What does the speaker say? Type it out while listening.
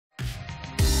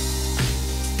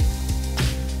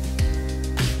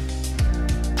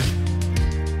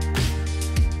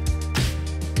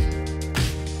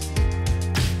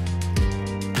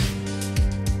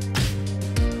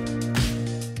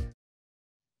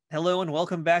Hello and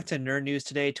welcome back to Nerd News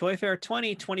Today, Toy Fair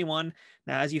 2021.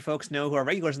 Now, as you folks know who are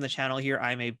regulars in the channel here,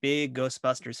 I'm a big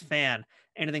Ghostbusters fan.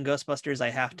 Anything Ghostbusters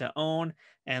I have to own.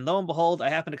 And lo and behold, I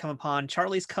happen to come upon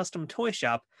Charlie's Custom Toy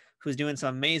Shop, who's doing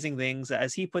some amazing things.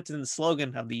 As he puts in the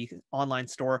slogan of the online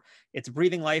store, it's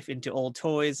breathing life into old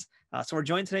toys. So we're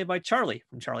joined today by Charlie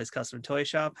from Charlie's Custom Toy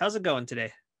Shop. How's it going today?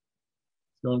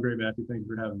 It's going great, Matthew. Thank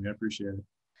you for having me. I appreciate it.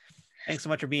 Thanks so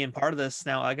much for being part of this.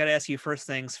 Now, I got to ask you first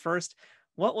things first.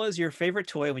 What was your favorite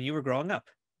toy when you were growing up?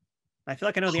 I feel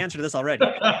like I know the answer to this already.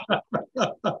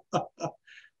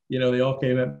 They all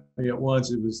came at me at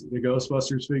once. It was the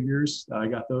Ghostbusters figures. I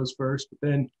got those first, but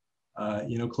then,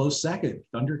 close second,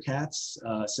 Thundercats,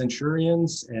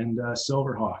 Centurions, and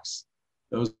Silverhawks.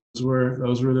 Those were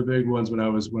the big ones when I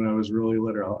was really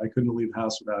little. I couldn't leave the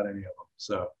house without any of them.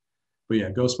 So, but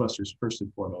yeah, Ghostbusters first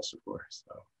and foremost, of course.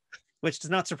 So. Which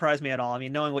does not surprise me at all. I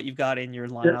mean, knowing what you've got in your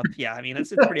lineup, yeah, I mean,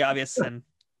 it's pretty obvious. And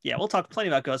yeah, we'll talk plenty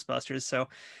about Ghostbusters. So,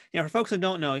 for folks who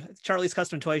don't know, Charlie's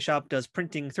Custom Toy Shop does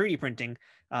printing, 3D printing,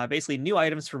 basically new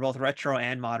items for both retro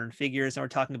and modern figures. And we're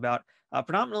talking about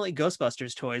predominantly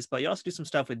Ghostbusters toys, but you also do some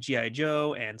stuff with G.I.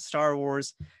 Joe and Star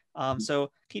Wars. So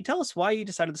can you tell us why you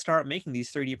decided to start making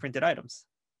these 3D printed items?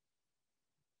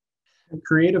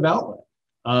 Creative outlet.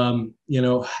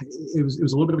 It was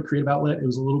a little bit of a creative outlet. It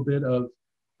was a little bit of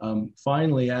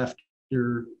finally,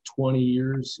 after 20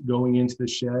 years going into the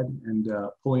shed and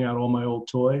pulling out all my old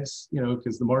toys,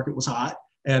 because the market was hot.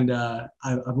 And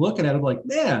I'm looking at it like,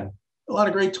 man, a lot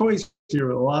of great toys here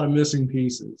with a lot of missing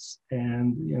pieces.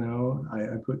 And,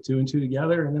 I put two and two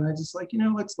together, and then I just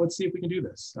let's see if we can do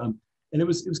this. And it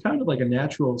was kind of like a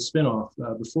natural spinoff.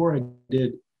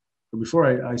 Before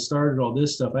I started all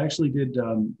this stuff, I actually did,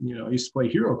 I used to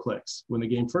play HeroClix when the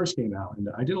game first came out, and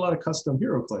I did a lot of custom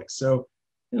HeroClix. So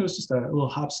it was just a little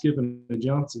hop, skip, and a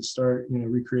jump to start,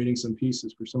 recreating some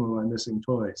pieces for some of my missing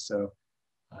toys. So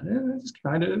it just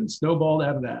kind of snowballed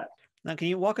out of that. Now, can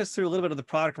you walk us through a little bit of the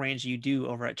product range you do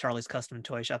over at Charlie's Custom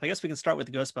Toy Shop? I guess we can start with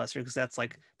the Ghostbusters because that's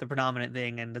like the predominant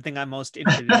thing. And the thing I'm most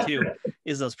interested in too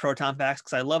is those proton packs,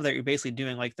 because I love that you're basically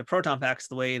doing like the proton packs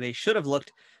the way they should have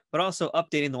looked, but also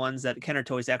updating the ones that Kenner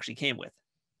Toys actually came with.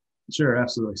 Sure,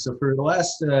 absolutely. So for the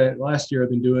last year, I've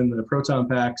been doing the proton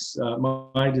packs.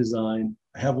 My design,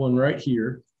 I have one right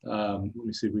here. Let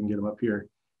me see if we can get them up here.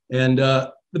 And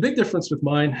the big difference with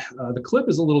mine, the clip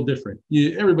is a little different.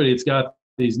 Everybody that's got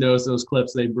these knows those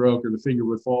clips, they broke or the figure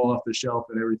would fall off the shelf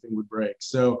and everything would break.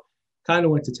 So kind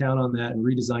of went to town on that and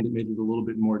redesigned it, made it a little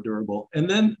bit more durable. And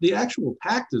then the actual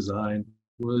pack design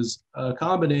was a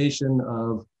combination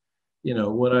of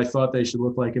what I thought they should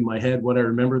look like in my head, what I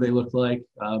remember they looked like,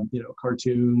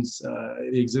 cartoons,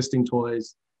 the existing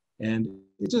toys. And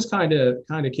it just kind of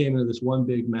came into this one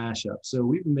big mashup. So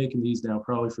we've been making these now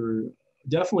probably for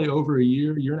definitely over a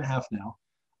year and a half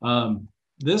now.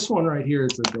 This one right here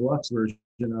is the deluxe version.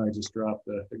 I just dropped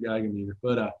the Geiger,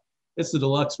 but it's the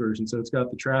deluxe version. So it's got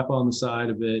the trap on the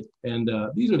side of it. And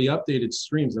these are the updated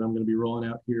streams that I'm going to be rolling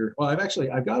out here. Well,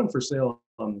 I've got them for sale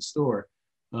on the store.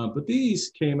 But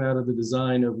these came out of the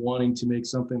design of wanting to make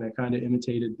something that kind of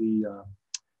imitated the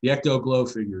Ecto Glow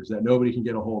figures that nobody can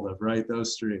get a hold of, right?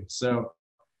 Those streams. So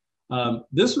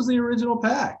this was the original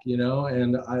pack,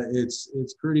 and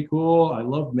it's pretty cool. I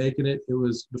love making it. It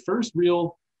was the first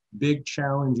real big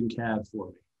challenge in CAD for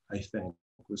me, I think,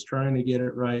 was trying to get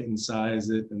it right and size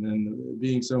it, and then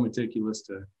being so meticulous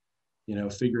to,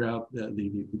 figure out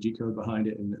the G code behind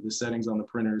it and the settings on the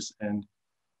printers. And,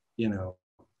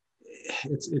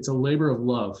 it's a labor of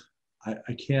love. I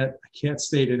can't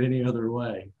state it any other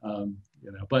way.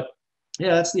 But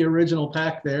yeah, that's the original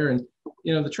pack there. And,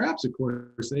 the traps, of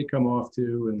course, they come off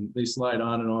too, and they slide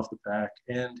on and off the pack.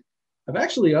 And I've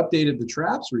actually updated the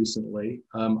traps recently.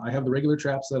 I have the regular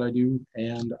traps that I do,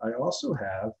 and I also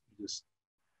have, just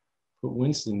put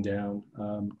Winston down,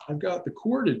 I've got the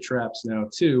corded traps now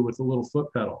too with a little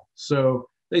foot pedal. So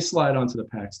they slide onto the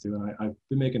packs too, and I've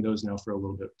been making those now for a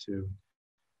little bit too.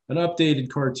 An updated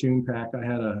cartoon pack. I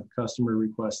had a customer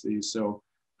request these. So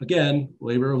again,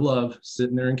 labor of love,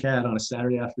 sitting there in CAD on a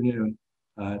Saturday afternoon,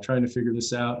 trying to figure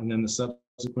this out. And then the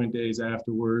subsequent days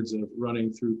afterwards of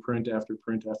running through print after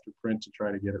print after print to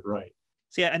try to get it right.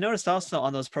 So yeah, I noticed also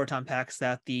on those proton packs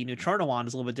that the Neutrona wand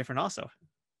is a little bit different also.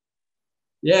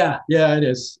 Yeah, it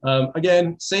is.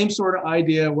 Again, same sort of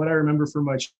idea, what I remember from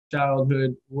my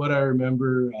childhood, what I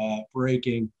remember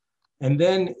breaking. And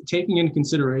then taking into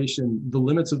consideration the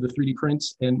limits of the 3D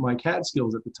prints and my CAD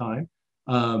skills at the time,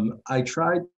 I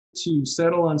tried to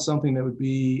settle on something that would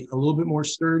be a little bit more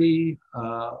sturdy,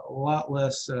 a lot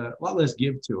less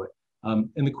give to it.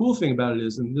 And the cool thing about it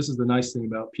is, and this is the nice thing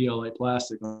about PLA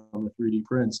plastic on the 3D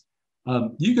prints,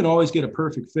 You can always get a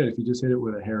perfect fit if you just hit it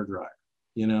with a hair dryer,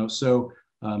 you know? So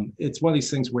it's one of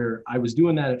these things where I was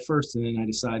doing that at first, and then I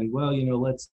decided, well, you know,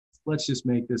 let's just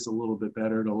make this a little bit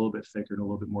better and a little bit thicker and a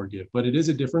little bit more give. But it is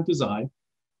a different design.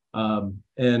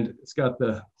 And it's got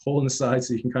the hole in the side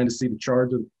so you can kind of see the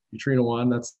charge of ECTO-1.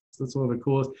 That's one of the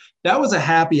coolest. That was a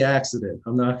happy accident.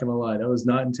 I'm not gonna lie. That was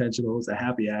not intentional. It was a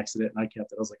happy accident, and I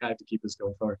kept it. I was like, I have to keep this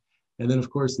going forward. And then,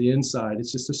 of course, the inside,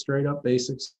 it's just a straight up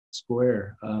basic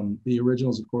square. The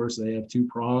originals, of course, they have two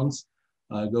prongs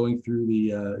going through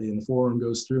and the forearm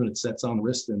goes through and it sets on the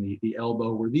wrist and the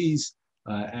elbow, where these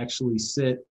actually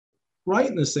sit right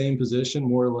in the same position,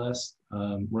 more or less,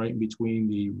 right in between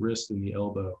the wrist and the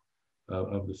elbow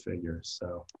of the figure.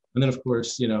 So, and then, of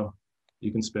course, you know,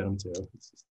 you can spin them too.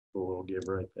 It's just a little give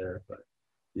right there. But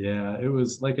yeah, it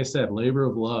was, like I said, labor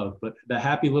of love, but the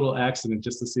happy little accident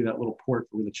just to see that little port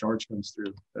where the charge comes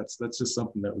through. That's just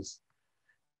something that was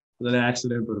an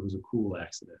accident, but it was a cool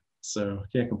accident. So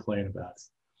can't complain about it.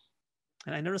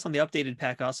 And I noticed on the updated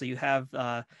pack also you have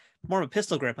more of a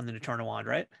pistol grip on the ECTO-1,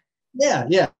 right?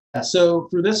 Yeah. So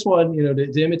for this one, you know,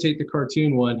 to imitate the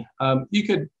cartoon one, you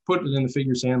could put it in the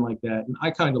figure's hand like that. And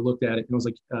I kind of looked at it and I was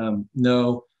like,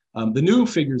 no. The new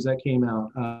figures that came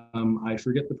out, I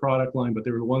forget the product line, but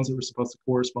they were the ones that were supposed to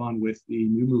correspond with the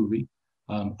new movie.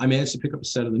 I managed to pick up a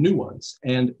set of the new ones,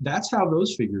 and that's how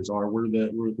those figures are, where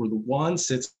the wand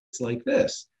sits like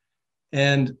this.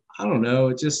 And I don't know,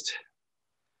 it just,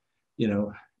 you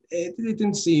know, it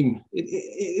didn't seem,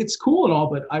 it's cool and all,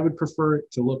 but I would prefer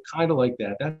it to look kind of like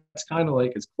that. That's kind of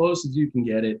like as close as you can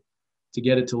get it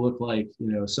to look like,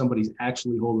 you know, somebody's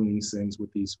actually holding these things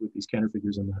with these Kenner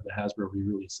figures and the Hasbro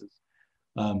re-releases.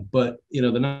 But, you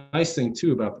know, the nice thing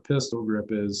too about the pistol grip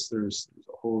is there's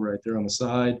a hole right there on the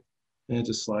side, and it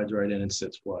just slides right in and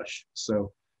sits flush.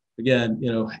 So again,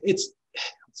 you know, it's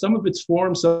some of its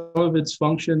form, some of its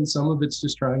function, some of it's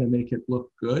just trying to make it look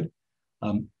good.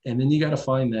 And then you got to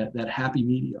find that happy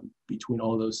medium between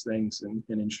all those things and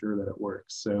ensure that it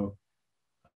works. So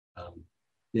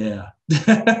yeah,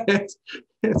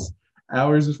 it's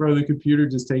hours in front of the computer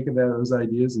just taking those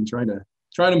ideas and trying to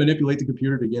manipulate the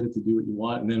computer to get it to do what you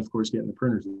want, and then of course getting the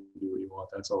printers to do what you want.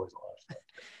 That's always a lot of fun.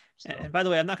 So. And by the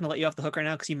way, I'm not going to let you off the hook right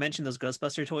now because you mentioned those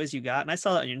Ghostbuster toys you got, and I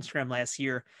saw that on your Instagram last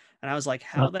year, and I was like,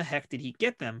 how the heck did he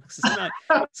get them?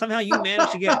 Somehow you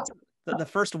managed to get the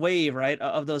first wave, right,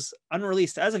 of those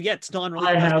unreleased, as of yet still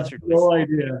unreleased. I have no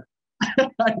idea.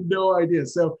 I have no idea.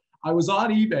 So I was on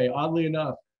eBay, oddly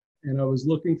enough, and I was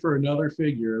looking for another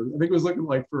figure. I think it was looking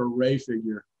like for a Ray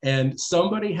figure. And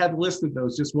somebody had listed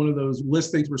those, just one of those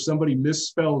listings where somebody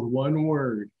misspelled one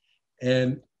word.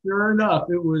 And sure enough,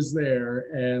 it was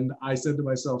there. And I said to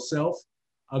myself,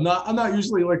 I'm not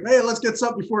usually like, hey, let's get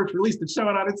something before it's released and show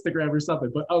it on Instagram or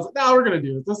something. But I was like, no, we're going to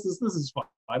do it. This is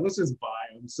fine. Let's just buy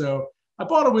them. So I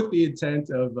bought them with the intent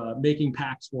of making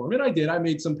packs for them. And I did. I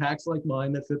made some packs like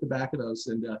mine that fit the back of those.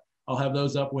 And I'll have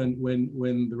those up when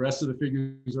the rest of the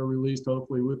figures are released,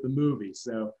 hopefully with the movie.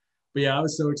 So, but yeah, I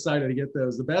was so excited to get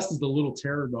those. The best is the little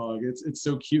terror dog. It's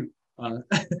so cute. I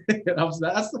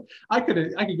could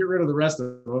get rid of the rest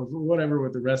of them, whatever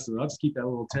with the rest of them. I'll just keep that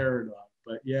little terror dog.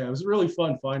 But yeah, it was really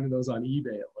fun finding those on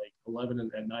eBay at like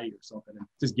 11 at night or something, and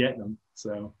just getting them.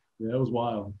 So yeah, it was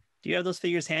wild. Do you have those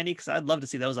figures handy? Because I'd love to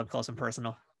see those up close and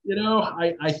personal. You know,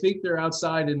 I think they're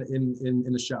outside in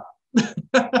the shop.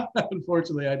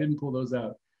 Unfortunately, I didn't pull those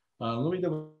out. Let me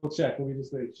double check. Let me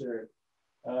just make sure.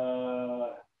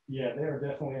 Yeah, they are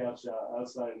definitely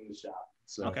outside in the shop.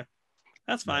 So. Okay,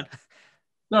 that's fine.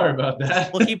 Sorry about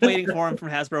that. We'll keep waiting for them from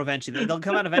Hasbro eventually. They'll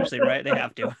come out eventually, right? They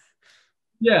have to.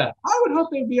 Yeah, I would hope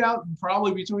they'd be out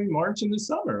probably between March and the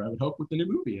summer. I would hope with the new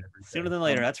movie and everything. Sooner than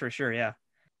later, that's for sure, yeah.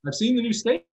 I've seen the new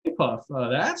Stay Puff.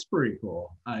 That's pretty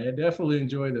cool. I definitely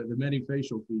enjoy the many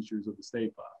facial features of the Stay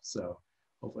Puff. So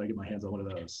hopefully I get my hands on one of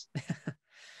those.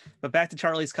 But back to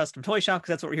Charlie's Custom Toy Shop,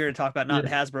 because that's what we're here to talk about, not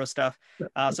Hasbro stuff.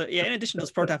 So yeah, in addition to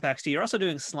those proton packs too, you're also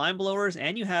doing slime blowers,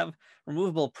 and you have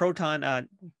removable proton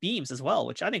beams as well,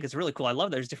 which I think is really cool. I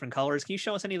love there's different colors. Can you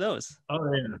show us any of those?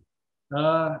 Oh yeah.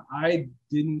 I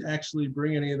didn't actually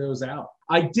bring any of those out.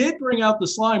 I did bring out the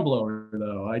slime blower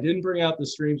though. I didn't bring out the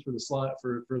streams for the slime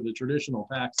for the traditional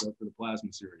packs for the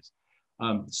plasma series.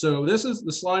 So this is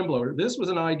the slime blower. This was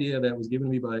an idea that was given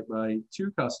to me by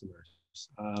two customers.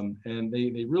 And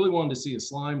they really wanted to see a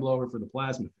slime blower for the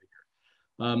plasma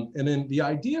figure. And then the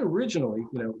idea originally,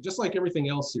 you know, just like everything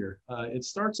else here, it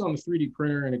starts on the 3D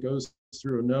printer and it goes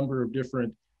through a number of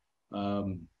different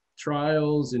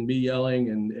trials and me yelling.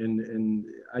 And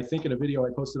I think in a video I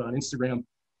posted on Instagram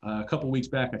a couple of weeks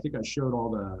back, I think I showed all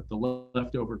the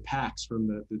leftover packs from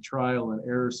the trial and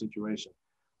error situation.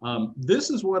 This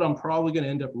is what I'm probably going to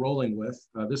end up rolling with.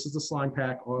 This is the slime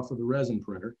pack off of the resin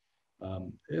printer.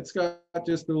 It's got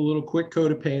just a little quick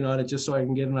coat of paint on it just so I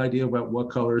can get an idea about what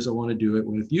colors I want to do it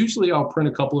with. Usually I'll print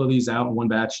a couple of these out in one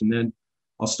batch and then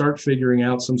I'll start figuring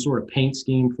out some sort of paint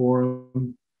scheme for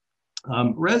them.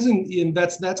 Resin, and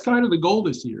that's kind of the goal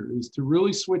this year, is to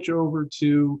really switch over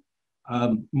to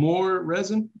more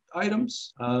resin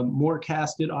items, more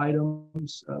casted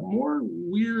items, more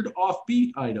weird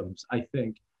offbeat items, I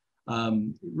think.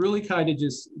 Really kind of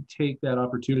just take that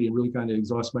opportunity and really kind of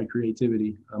exhaust my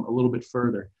creativity a little bit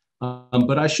further.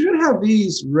 But I should have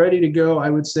these ready to go, I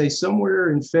would say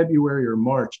somewhere in February or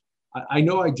March. I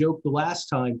know I joked the last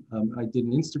time I did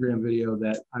an Instagram video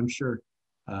that I'm sure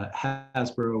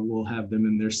Hasbro will have them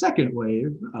in their second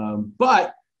wave.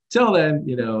 But till then,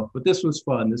 you know, but this was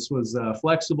fun. This was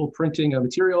flexible printing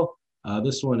material.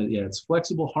 This one, yeah, it's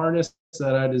flexible harness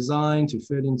that I designed to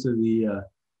fit into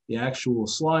the actual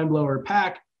slime blower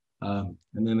pack. And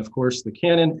then of course the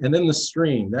cannon and then the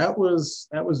stream. That was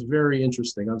very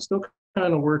interesting. I'm still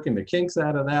kind of working the kinks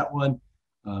out of that one.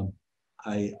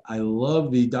 I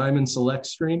love the Diamond Select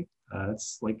stream.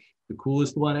 It's like the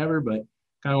coolest one ever, but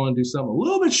kind of want to do something a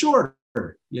little bit shorter,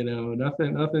 you know,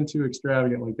 nothing too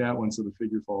extravagant like that one so the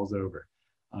figure falls over.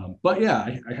 But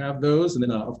yeah, I have those. And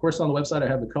then of course on the website, I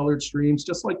have the colored streams,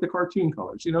 just like the cartoon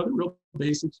colors, you know, the real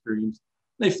basic streams.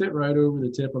 They fit right over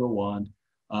the tip of the wand.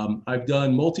 I've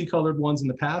done multicolored ones in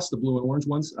the past, the blue and orange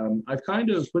ones. I've kind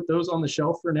of put those on the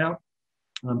shelf for now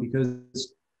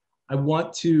because I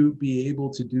want to be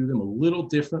able to do them a little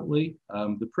differently.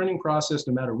 The printing process,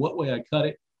 no matter what way I cut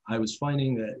it, I was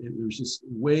finding that it was just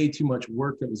way too much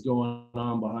work that was going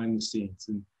on behind the scenes.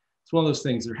 And it's one of those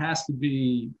things, there has to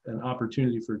be an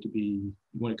opportunity for it to be,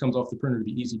 when it comes off the printer, to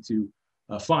be easy to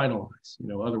finalize. You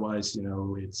know, otherwise, you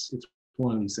know, it's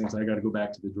one of these things I got to go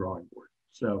back to the drawing board.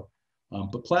 So,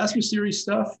 but plasma series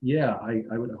stuff, yeah,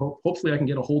 I would hopefully I can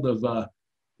get a hold of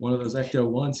one of those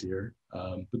ECTO-1s here.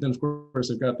 But then of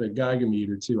course I've got the Geiger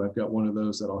meter too. I've got one of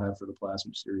those that I'll have for the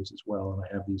plasma series as well. And I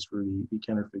have these for the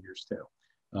Kenner figures too.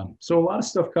 So a lot of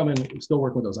stuff coming, still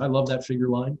working with those. I love that figure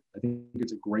line. I think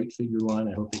it's a great figure line.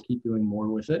 I hope they keep doing more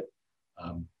with it.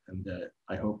 And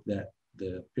I hope that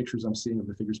the pictures I'm seeing of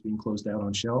the figures being closed out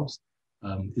on shelves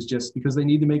is just because they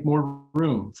need to make more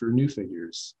room for new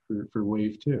figures for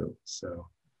Wave 2. So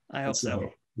I hope so.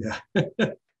 Yeah.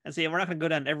 And see, we're not going to go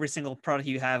down every single product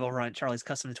you have over on Charlie's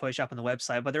Custom Toy Shop on the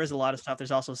website, but there is a lot of stuff.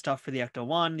 There's also stuff for the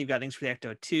ECTO-1. You've got things for the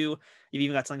ECTO-2. You've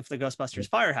even got something for the Ghostbusters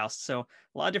Firehouse. So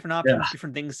a lot of different options,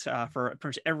 different things for pretty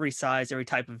much every size, every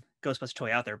type of Ghostbuster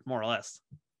toy out there, more or less.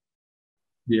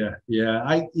 Yeah.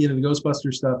 The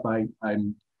Ghostbuster stuff, I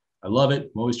love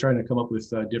it. I'm always trying to come up with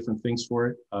different things for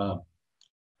it. I've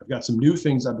got some new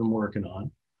things I've been working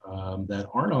on that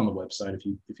aren't on the website. If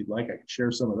you'd like, I can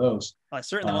share some of those. Well, I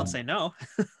certainly won't say no.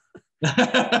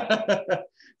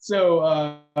 So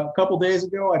a couple days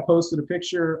ago, I posted a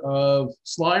picture of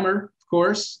Slimer, of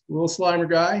course, little Slimer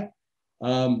guy.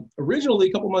 Originally,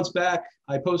 a couple months back,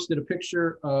 I posted a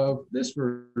picture of this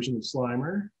version of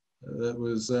Slimer. That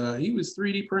was he was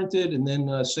 3D printed and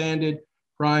then sanded,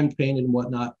 primed, painted, and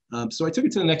whatnot. So I took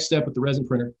it to the next step with the resin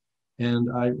printer, and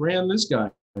I ran this guy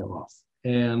off.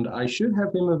 And I should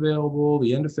have him available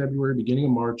the end of February, beginning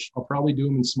of March. I'll probably do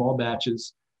them in small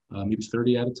batches, maybe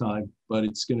 30 at a time. But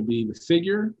it's going to be the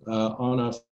figure on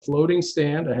a floating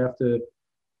stand. I have to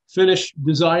finish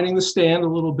designing the stand a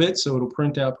little bit so it'll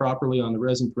print out properly on the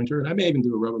resin printer. And I may even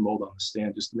do a rubber mold on the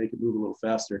stand just to make it move a little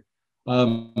faster.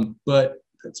 But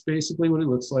that's basically what it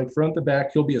looks like. Front to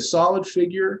back, he'll be a solid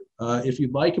figure if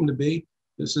you'd like him to be.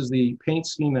 This is the paint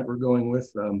scheme that we're going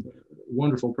with. A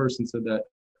wonderful person said that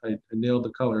I nailed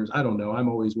the colors. I don't know. I'm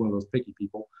always one of those picky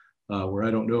people where I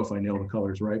don't know if I nail the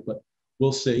colors right, but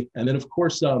we'll see. And then, of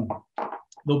course, there'll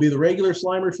be the regular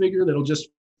Slimer figure that'll just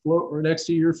float right next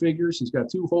to your figures. He's got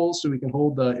two holes so he can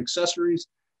hold accessories.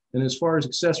 And as far as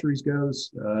accessories goes,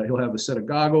 he'll have a set of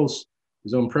goggles,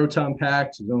 his own proton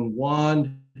pack, his own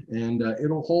wand, and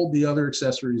it'll hold the other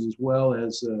accessories as well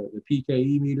as the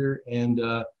PKE meter and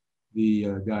the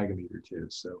Geiger meter too.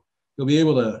 So you'll be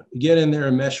able to get in there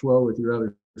and mesh well with your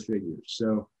other figures.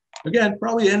 So again,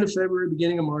 probably end of February,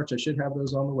 beginning of March, I should have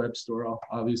those on the web store. I'll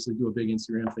obviously do a big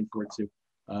Instagram thing for it too.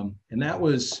 And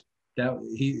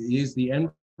he's the end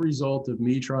result of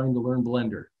me trying to learn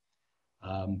Blender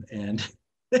and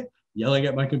yelling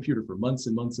at my computer for months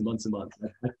and months and months and months.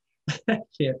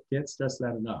 Can't stress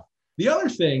that enough. The other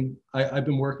thing I've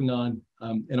been working on,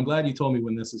 and I'm glad you told me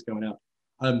when this is coming out,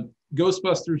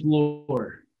 Ghostbusters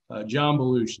lore, John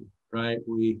Belushi, right?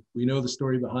 We know the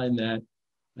story behind that.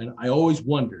 And I always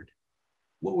wondered,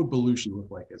 what would Belushi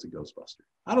look like as a Ghostbuster?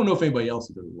 I don't know if anybody else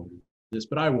has ever wondered this,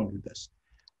 but I wondered this.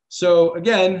 So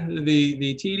again,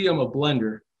 the tedium of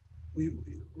Blender,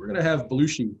 we're going to have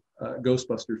Belushi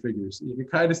Ghostbuster figures. You can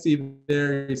kind of see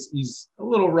there, he's a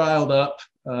little riled up,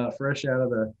 fresh out of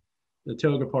the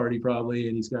toga party probably,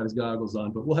 and he's got his goggles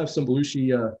on. But we'll have some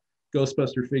Belushi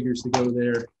Ghostbuster figures to go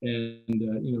there, and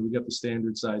you know, we got the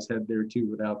standard size head there too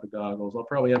without the goggles. I'll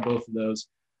probably have both of those.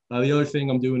 The other thing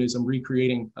I'm doing is I'm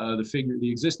recreating the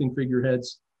existing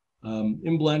figureheads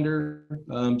in Blender,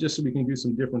 just so we can do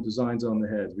some different designs on the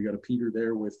heads. We got a Peter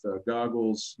there with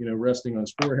goggles, you know, resting on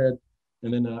his forehead.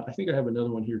 And then I think I have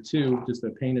another one here too, just a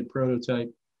painted prototype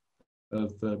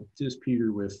of just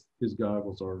Peter with his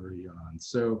goggles already on.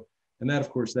 So, and that, of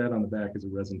course, that on the back is a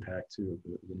resin pack too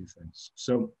of the new things.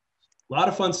 So a lot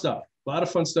of fun stuff,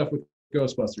 with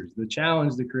Ghostbusters. The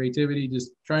challenge, the creativity,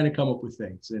 just trying to come up with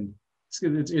things. And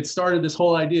it started this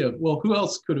whole idea of, well, who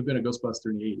else could have been a Ghostbuster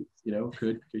in the 80s? You know,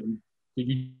 could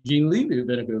Eugene Levy have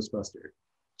been a Ghostbuster?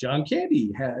 John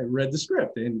Candy read the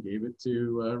script and gave it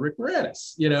to Rick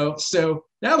Moranis, you know? So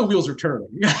now the wheels are turning.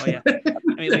 Oh, yeah. I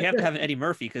mean, we have to have an Eddie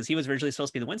Murphy because he was originally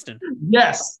supposed to be the Winston.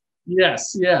 Yes.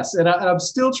 And I'm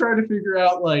still trying to figure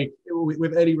out, like,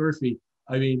 with Eddie Murphy,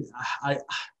 I mean,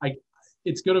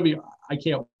 it's going to be, I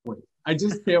can't wait. I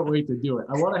just can't wait to do it.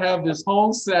 I want to have this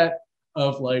whole set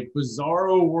of like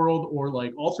bizarro world or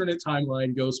like alternate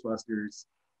timeline Ghostbusters,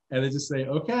 and then just say,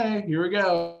 okay, here we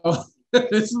go.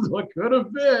 This is what could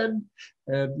have been,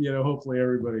 and you know, hopefully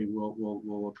everybody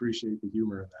will appreciate the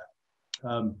humor of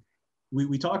that.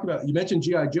 We talked about, you mentioned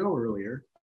G.I. Joe earlier.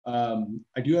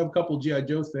 I do have a couple of G.I.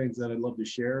 Joe things that I'd love to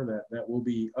share that will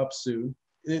be up soon.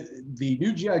 The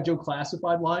new G.I. Joe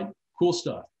classified line, cool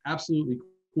stuff, absolutely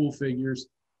cool figures.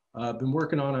 I've been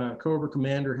working on a Cobra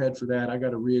Commander head for that. I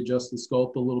got to readjust the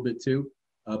sculpt a little bit too,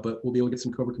 but we'll be able to get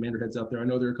some Cobra Commander heads out there. I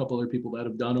know there are a couple other people that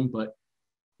have done them, but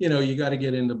you know, you got to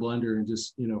get into Blender and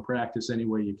just, you know, practice any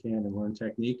way you can and learn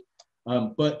technique.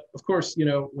 But of course, you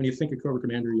know, when you think of Cobra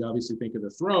Commander, you obviously think of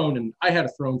the throne, and I had a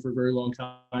throne for a very long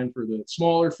time for the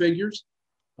smaller figures.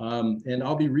 And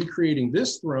I'll be recreating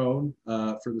this throne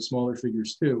for the smaller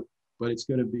figures too. But it's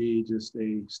going to be just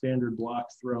a standard block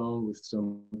throne with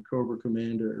some Cobra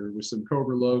Commander or with some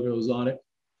Cobra logos on it.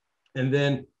 And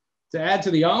then to add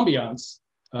to the ambiance,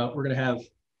 we're going to have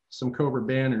some Cobra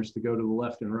banners to go to the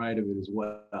left and right of it as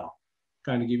well.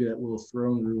 Kind of give you that little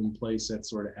throne room playset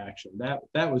sort of action.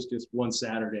 That was just one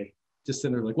Saturday, just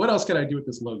sitting there like, what else can I do with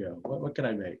this logo? What can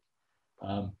I make?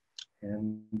 I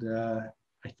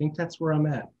think that's where I'm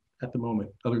at the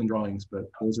moment, other than drawings, but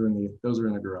those are in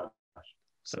the garage.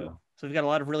 So we've got a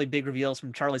lot of really big reveals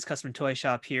from Charlie's Custom Toy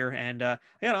Shop here. And I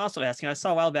got to also ask, you know, I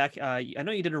saw a while back, I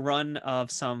know you did a run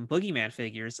of some Boogeyman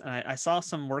figures. And I saw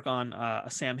some work on a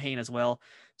Sam Hain as well.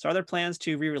 So are there plans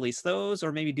to re-release those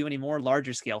or maybe do any more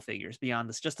larger scale figures beyond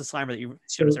this, just the Slimer that you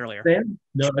showed us earlier? Sam,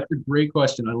 no, that's a great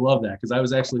question. I love that because I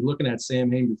was actually looking at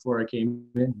Sam Hain before I came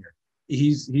in here.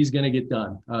 He's going to get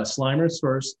done. Slimer's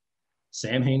first,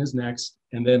 Sam Hain is next.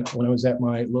 And then when I was at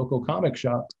my local comic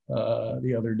shop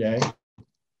the other day,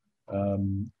 I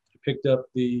picked up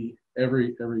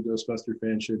every Ghostbuster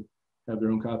fan should have their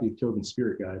own copy of Tobin's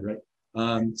Spirit Guide, right?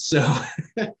 So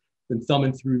been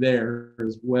thumbing through there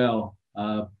as well.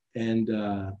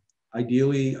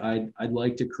 Ideally, I'd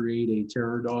like to create a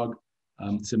Terror Dog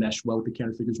to mesh well with the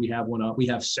Kenner figures. We have one up. We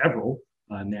have several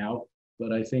now,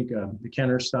 but I think the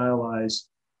Kenner stylized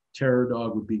Terror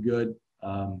Dog would be good.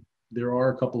 There are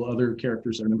a couple of other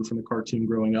characters I remember from the cartoon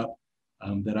growing up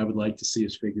that I would like to see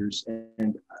as figures.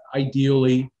 And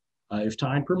ideally, if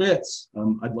time permits,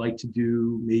 I'd like to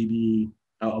do maybe,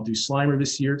 I'll do Slimer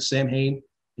this year, Sam Hain,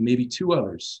 and maybe two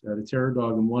others, the Terror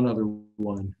Dog and one other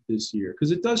one this year.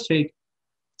 Because it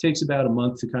takes about a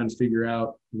month to kind of figure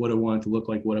out what I want it to look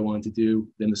like, what I want it to do,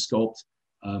 then the sculpt,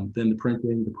 then the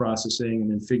printing, the processing,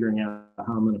 and then figuring out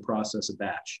how I'm going to process a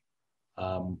batch.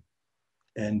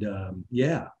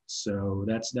 Yeah, so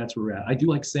that's where we're at. I do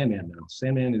like Sandman though.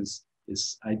 Sandman is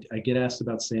I get asked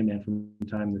about Sandman from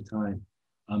time to time.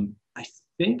 I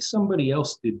think somebody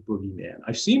else did Boogeyman.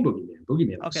 I've seen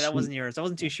Boogeyman. Okay, that wasn't yours. I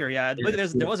wasn't too sure. Yeah,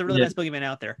 there was a really nice Boogeyman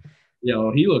out there. Yeah,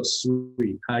 well, he looks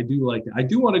sweet. I do like it. I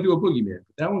do want to do a Boogeyman,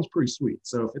 but that one's pretty sweet.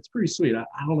 So if it's pretty sweet, I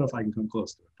don't know if I can come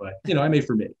close to it, but you know, I made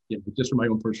for me, you know, just for my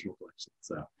own personal collection.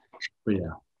 So, but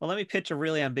yeah. Well, let me pitch a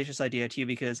really ambitious idea to you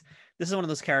because this is one of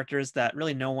those characters that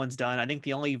really no one's done. I think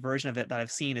the only version of it that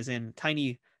I've seen is in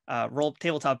tiny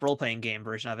tabletop role-playing game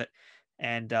version of it.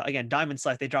 And again, Diamond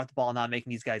Select, they dropped the ball not making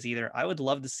these guys either. I would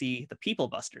love to see the People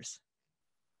Busters.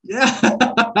 Yeah.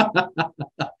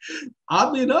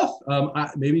 Oddly enough,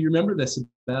 maybe you remember this,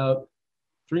 about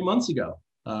 3 months ago,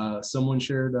 someone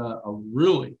shared a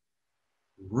really,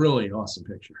 really awesome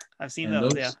picture. I've seen And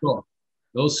those. Yeah.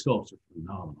 Those sculpts are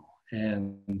phenomenal.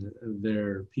 And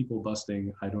they're people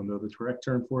busting. I don't know the correct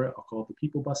term for it. I'll call it the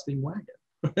people busting wagon.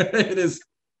 it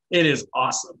is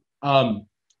awesome.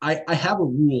 I have a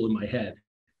rule in my head.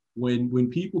 When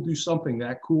people do something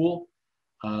that cool,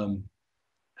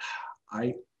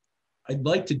 I'd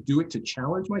like to do it to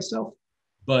challenge myself,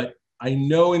 but I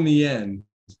know in the end,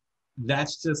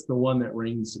 that's just the one that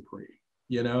reigns supreme,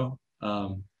 you know?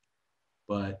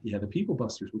 But yeah, the People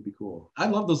Busters would be cool. I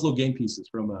love those little game pieces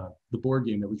from the board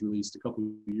game that was released a couple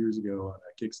of years ago on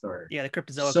Kickstarter. Yeah, the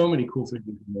Cryptozoic. So many cool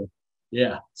figures in there.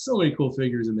 Yeah, so many cool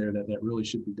figures in there that really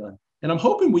should be done. And I'm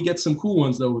hoping we get some cool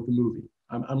ones though with the movie.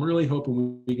 I'm really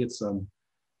hoping we get some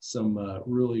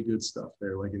really good stuff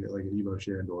there, like an Evo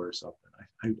Shandor or something.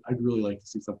 I'd really like to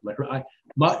see something like that.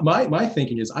 My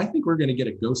thinking is I think we're going to get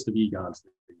a Ghost of Egon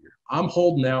figure. I'm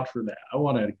holding out for that. I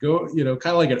want to go,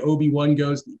 kind of like an Obi-Wan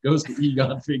Ghost of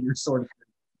Egon figure sort of thing.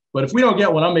 But if we don't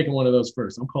get one, I'm making one of those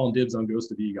first. I'm calling dibs on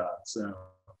Ghost of Egon. So,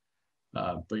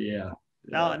 but yeah.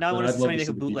 Now I want to see somebody make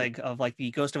a bootleg of like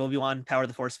the Ghost of Obi-Wan Power of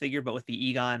the Force figure, but with the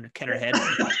Egon Kenner head.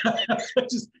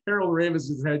 Just Harold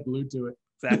Ramis' head glued to it.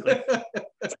 Exactly.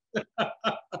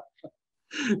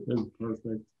 That's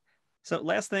perfect. So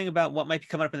last thing about what might be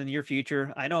coming up in the near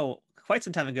future. I know quite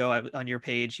some time ago on your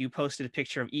page, you posted a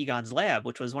picture of Egon's lab,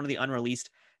 which was one of the unreleased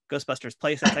Ghostbusters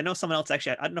playsets. I know someone else,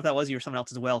 actually, I don't know if that was you or someone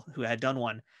else as well, who had done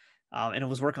one. And it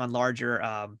was working on larger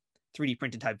 3D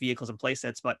printed type vehicles and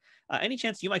playsets. But any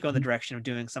chance you might go in the direction of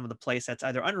doing some of the playsets,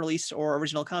 either unreleased or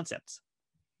original concepts?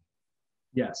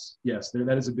 Yes,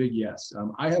 that is a big yes.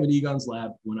 I have an Egon's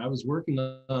lab. When I was working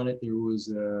on it, there was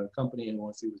a company, I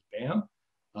want to say it was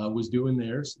BAM, was doing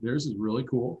theirs. Theirs is really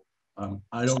cool.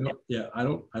 I don't know. Yeah, I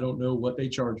don't know what they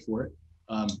charge for it.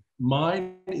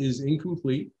 Mine is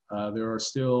incomplete. There are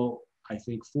still, I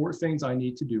think, 4 things I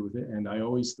need to do with it, and I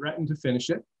always threaten to finish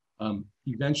it.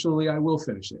 Eventually, I will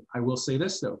finish it. I will say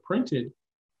this though: printed,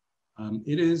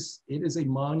 it is a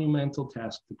monumental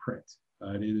task to print.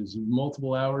 It is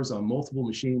multiple hours on multiple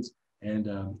machines, and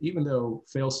even though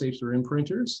fail-safes are in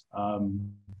printers,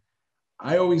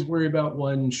 I always worry about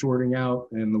one shorting out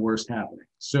and the worst happening.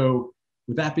 So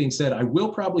with that being said, I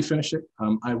will probably finish it.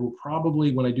 I will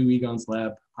probably, when I do Egon's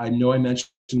lab, I know I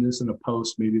mentioned this in a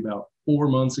post maybe about 5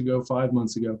 months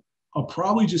ago, I'll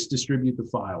probably just distribute the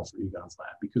file for Egon's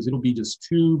lab because it'll be just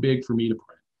too big for me to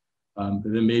print. And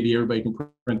then maybe everybody can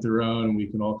print their own and we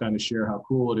can all kind of share how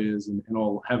cool it is and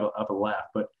all have a laugh.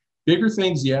 But bigger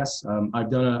things, yes.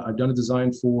 I've done a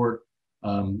design for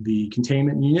the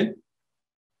containment unit,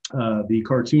 the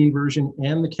cartoon version,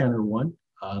 and the Kenner one.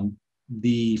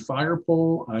 The fire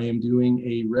pole, I am doing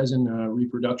a resin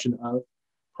reproduction of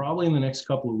probably in the next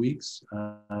couple of weeks,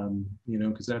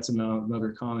 because that's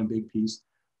another common big piece.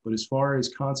 But as far as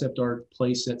concept art,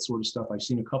 play set sort of stuff, I've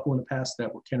seen a couple in the past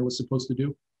that what Kenner was supposed to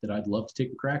do that I'd love to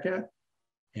take a crack at.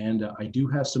 And I do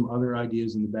have some other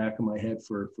ideas in the back of my head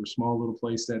for small little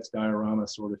play sets, diorama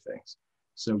sort of things.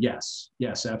 So yes,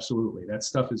 absolutely. That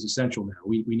stuff is essential now.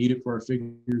 We need it for our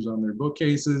figures on their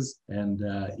bookcases, and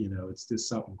it's just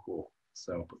something cool.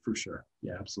 So, but for sure,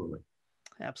 yeah, absolutely.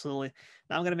 Absolutely.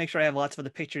 Now I'm going to make sure I have lots of the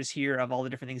pictures here of all the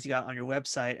different things you got on your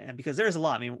website, and because there's a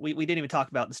lot. I mean, we didn't even talk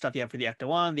about the stuff you have for the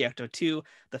ECTO-1, the ECTO-2,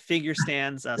 the figure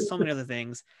stands, so many other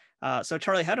things. So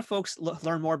Charlie, how do folks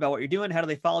learn more about what you're doing? How do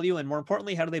they follow you? And more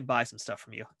importantly, how do they buy some stuff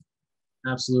from you?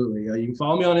 Absolutely. You can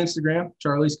follow me on Instagram,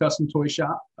 Charlie's Custom Toy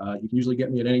Shop. You can usually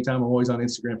get me at any time. I'm always on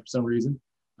Instagram for some reason.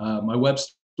 My web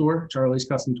store,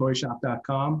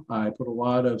 charliescustomtoyshop.com. I put a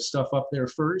lot of stuff up there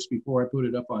first before I put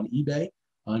it up on eBay.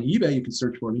 On eBay, you can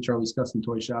search for me, Charlie's Custom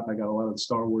Toy Shop. I got a lot of the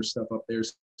Star Wars stuff up there,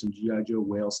 some G.I. Joe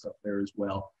whale stuff there as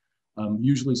well.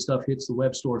 Usually stuff hits the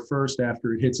web store first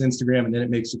after it hits Instagram, and then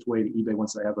it makes its way to eBay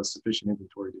once I have a sufficient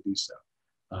inventory to do so.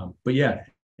 But yeah,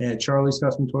 at Charlie's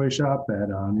Custom Toy Shop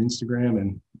on Instagram,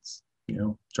 and it's,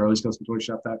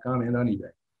 charliescustomtoyshop.com and on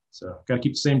eBay. So got to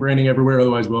keep the same branding everywhere,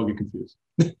 otherwise we'll get confused.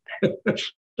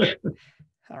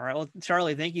 All right. Well,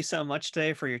 Charlie, thank you so much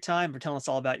today for your time, for telling us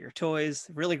all about your toys.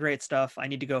 Really great stuff. I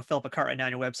need to go fill up a cart right now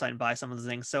on your website and buy some of those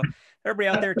things. So everybody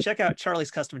out there, check out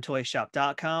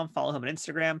charliescustomtoyshop.com. Follow him on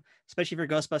Instagram, especially if you're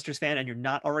a Ghostbusters fan and you're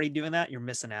not already doing that, you're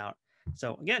missing out.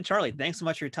 So again, Charlie, thanks so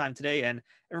much for your time today. And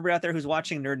everybody out there who's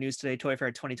watching Nerd News Today Toy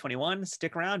Fair 2021,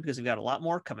 stick around because we've got a lot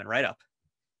more coming right up.